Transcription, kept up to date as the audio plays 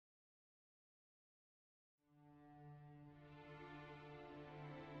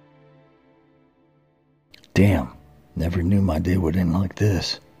Damn, never knew my day would end like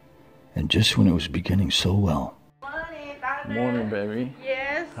this. And just when it was beginning so well. Morning, Doctor. Morning, baby.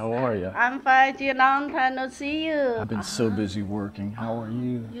 Yes. How are you? I'm fine. It's a long time no see you. I've been so busy working. How are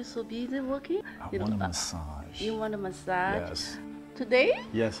you? You're so busy working? I want a massage. You want a massage? Yes. Today?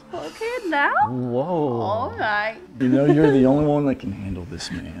 Yes. Okay, now? Whoa. All right. You know, you're the only one that can handle this,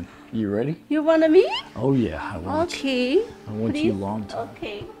 man. You ready? You want me? Oh, yeah. I want Okay. you. I want Please? you long time.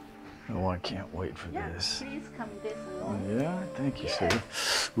 Okay. Oh, I can't wait for Yeah, this. please come this Oh, way. yeah? Thank you, sir.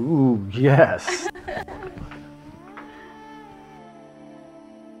 Ooh, yes.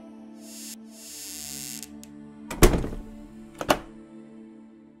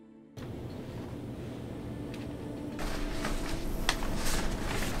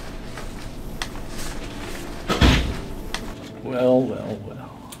 Well, well,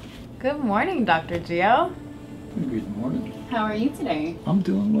 well. Good morning, Dr. Gio. Good morning. How are you today? I'm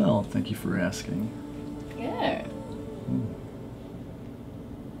doing well. Thank you for asking. Good.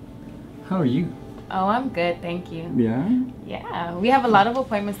 How are you? Oh, I'm good, thank you. Yeah? Yeah, we have a lot of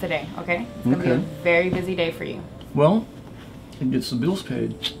appointments today, okay? It's gonna be a Okay. very busy day for you. Well, it gets the bills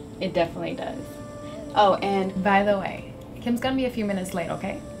paid. It definitely does. Oh, and by the way, Kim's gonna be a few minutes late,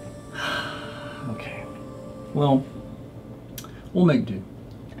 okay? Okay. Well, we'll make do.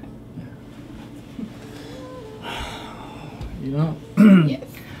 You know, Yes.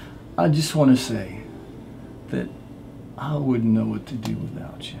 I just want to say that I wouldn't know what to do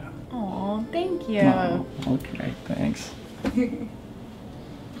without you. Oh, thank you. Oh, okay, thanks.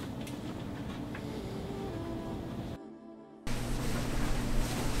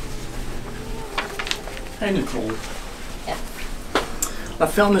 Hey, Nicole. Yes. I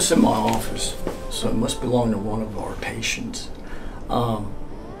found this in my office, so it must belong to one of our patients.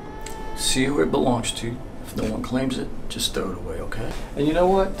 See who it belongs to. If no one claims it, just throw it away, okay? And you know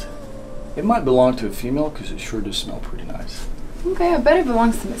what? It might belong to a female because it sure does smell pretty nice. Okay, I bet it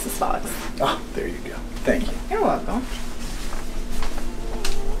belongs to Mrs. Fox. Ah, there you go. Thank you. You're welcome.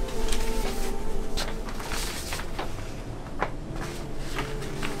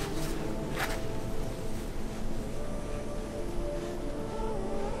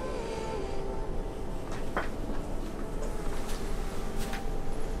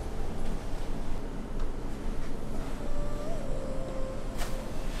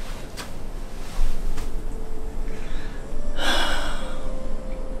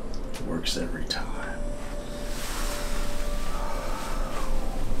 Works every time.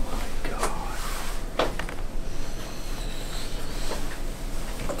 Oh my God.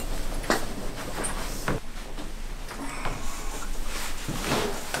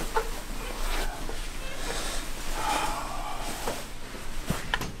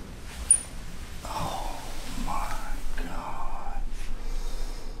 Oh my God.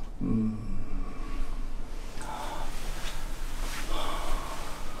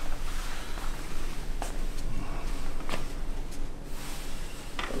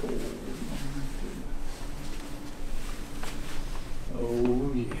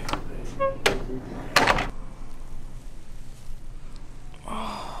 Oh yeah, baby.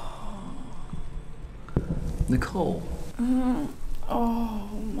 Nicole. Oh,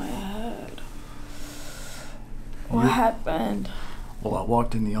 my head. What happened? Well, I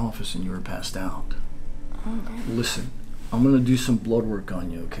walked in the office and you were passed out. Okay. Listen, I'm gonna do some blood work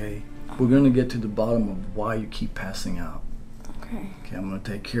on you, okay? We're gonna get to the bottom of why you keep passing out. Okay. Okay, I'm gonna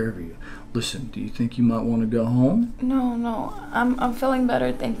take care of you. Listen, do you think you might want to go home? No. I'm feeling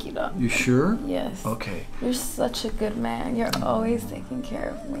better, thank you, Doc. You sure? Yes. Okay. You're such a good man. You're always taking care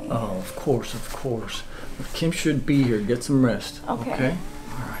of me. Oh, of course, of course. But Kim should be here. Get some rest. Okay. Okay?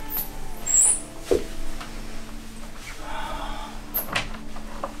 All right.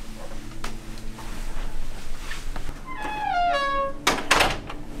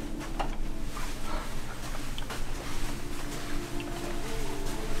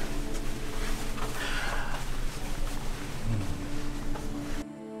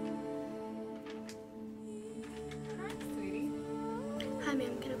 Hi,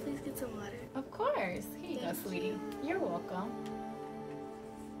 ma'am. Can I please get some water? Of course. Here you go, sweetie. You're welcome.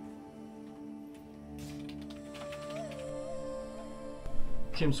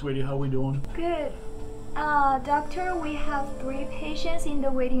 Kim, sweetie, how we doing? Good. Doctor, we have 3 patients in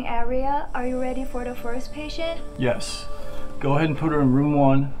the waiting area. Are you ready for the first patient? Yes. Go ahead and put her in room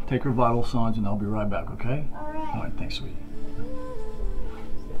 1, take her vital signs, and I'll be right back, okay? All right. All right, thanks, sweetie.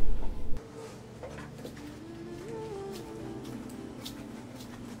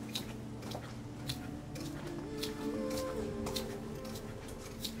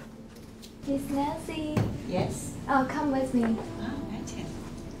 Miss Nancy. Yes. Come with me. Oh, gotcha.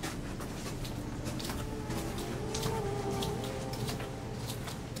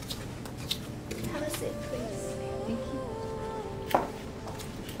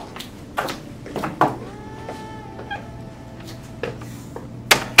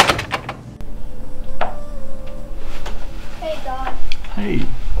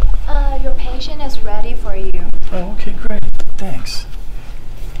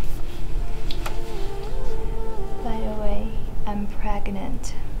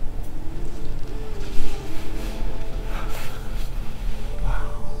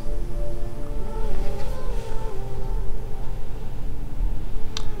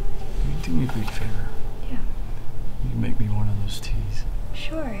 do me a big favor? Yeah. You can make me one of those teas.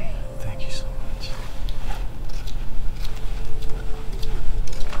 Sure. Thank you so much.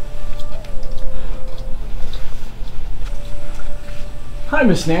 Hi,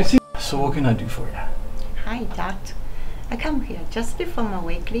 Miss Nancy. So what can I do for you? Hi, Doctor. I come here just before my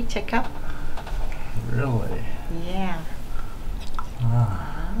weekly checkup. Really? Yeah.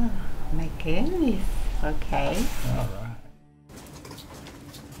 Ah. My goodness. Okay. All right.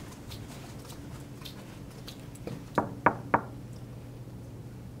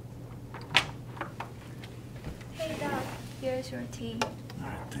 Hey, Doc. Here's your tea. All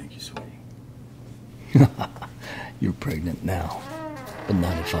right, thank you, sweetie. You're pregnant now, but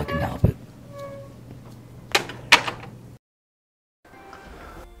not if I can help it.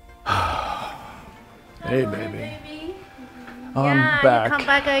 Hey, baby. Baby. I'm Yeah, back. you come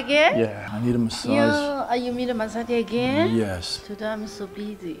back again? Yeah, I need a massage. You need a massage again? Yes. Today I'm so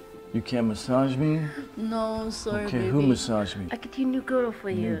busy. You can't massage me? No, sorry, Okay, baby. who massaged me? I get you a new girl for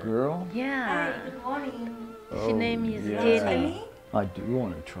you. New girl? Yeah. Good morning. Her name is yeah. Jenny. I do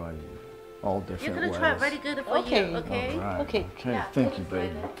want to try you. All You're different gonna ways. try very good for Okay. you, okay? All right. Okay. Okay, Yeah, thank you, try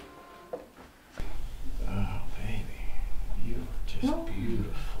baby. that. Oh, baby. You are just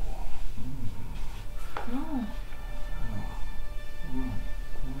beautiful. No.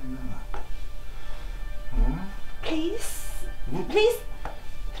 Why not? Huh? Please. Please.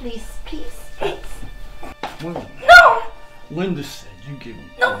 Please, please, please. No! Linda said you give me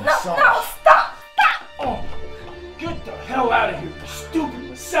No, a no, massage. no, stop, stop. Oh, get the hell out of here, you stupid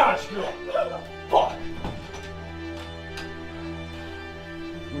massage girl! Fuck!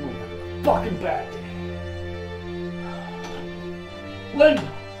 Oh, fucking bad day.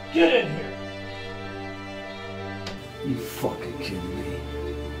 Linda, get in here! You fucking kidding me?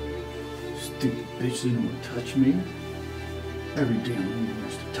 Stupid bitch didn't want to touch me. Every damn woman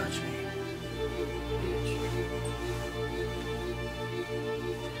wants to touch me. Bitch.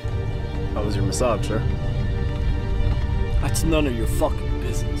 How was your massage, sir? That's none of your fucking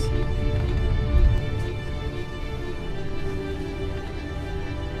business.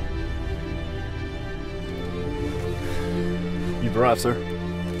 You've arrived, sir.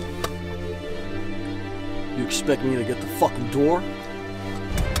 You expect me to get the fucking door?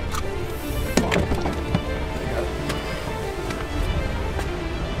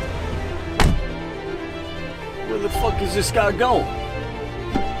 Where the fuck is this guy going?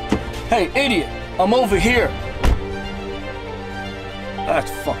 Hey, idiot! I'm over here!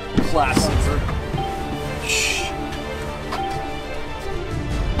 That's fucking classic. Shh.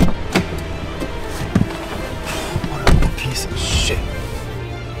 What a piece of shit.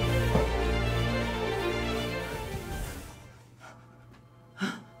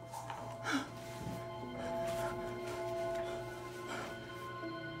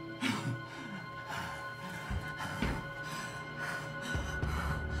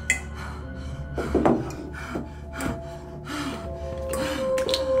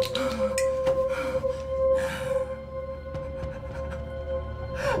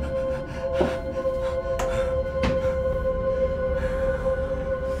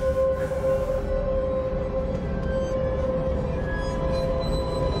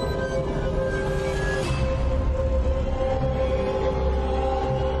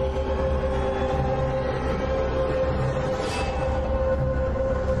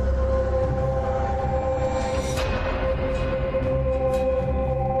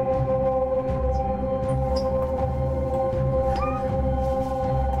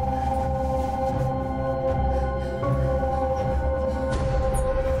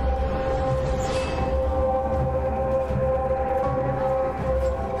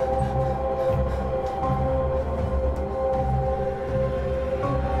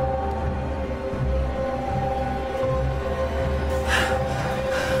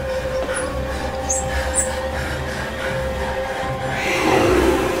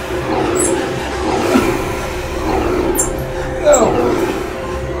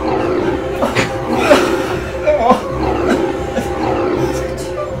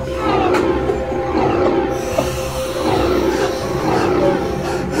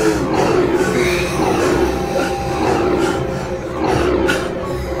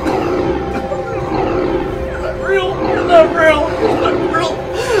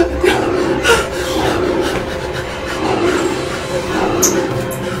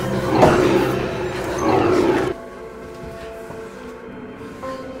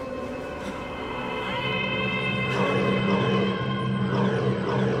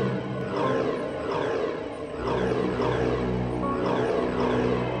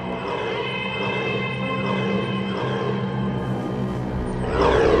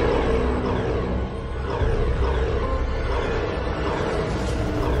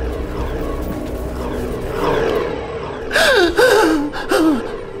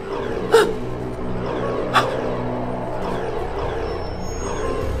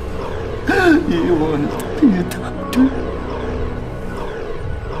 You wanted to be a doctor.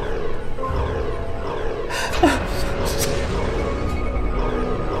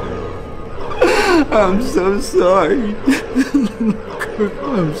 I'm so sorry.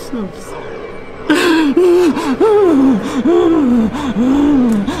 I'm so sorry.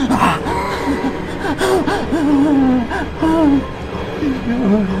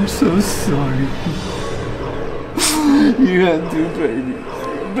 I'm so sorry. You had two babies.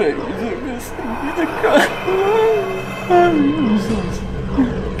 Babies are missing me to cry. I'm so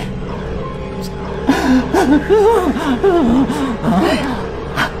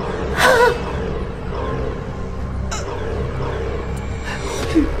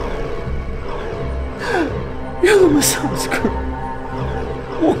You're the massage girl.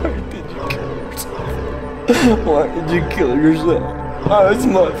 Why did you kill yourself? Why did you kill yourself? It's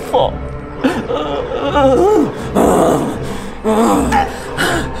my fault.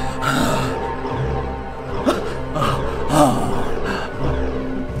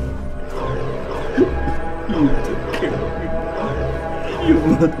 You took care of me. Your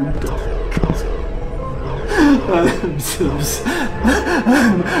mother died.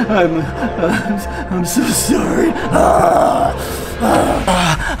 I'm so sorry.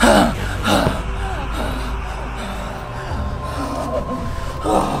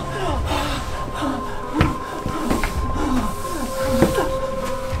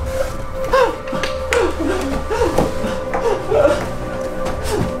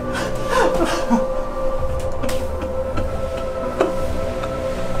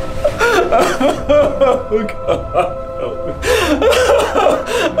 Oh God. Oh God.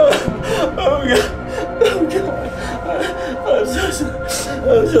 Oh God.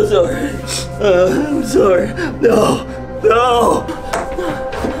 I'm so sorry. I'm sorry. No.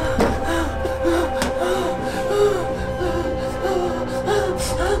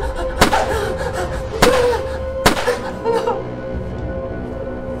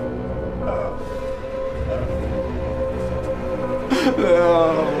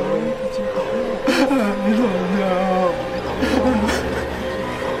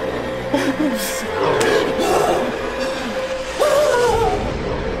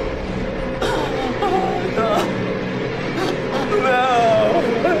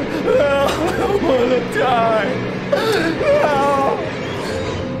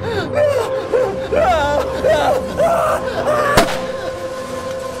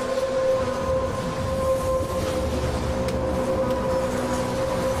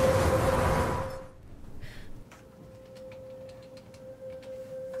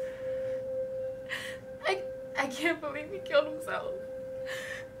 I can't believe he killed himself.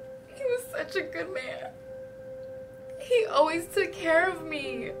 He was such a good man. He always took care of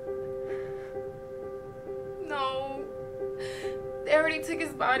me. No. They already took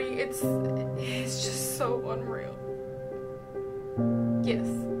his body. It's just so unreal. Yes.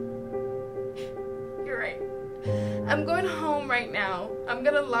 You're right. I'm going home right now. I'm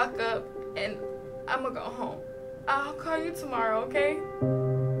gonna lock up and I'm gonna go home. I'll call you tomorrow, okay?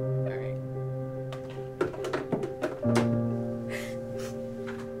 Alright.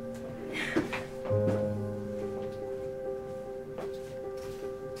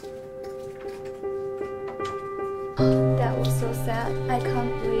 That was so sad. I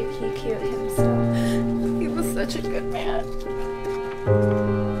can't believe he killed himself. He was such a good man.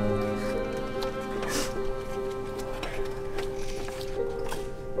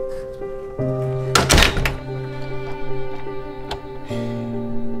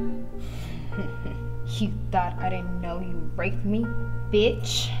 You thought I didn't know you raped me,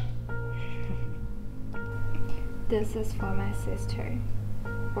 bitch? This is for my sister.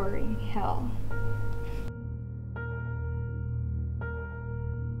 Or in hell.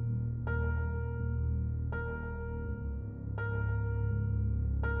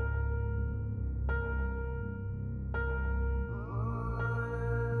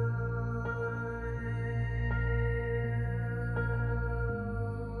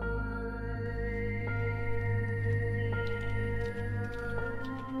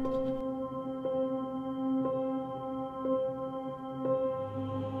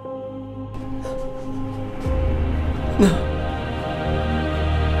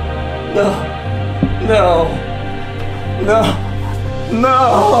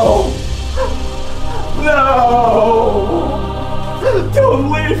 No! Don't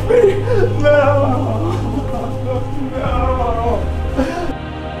leave me! No!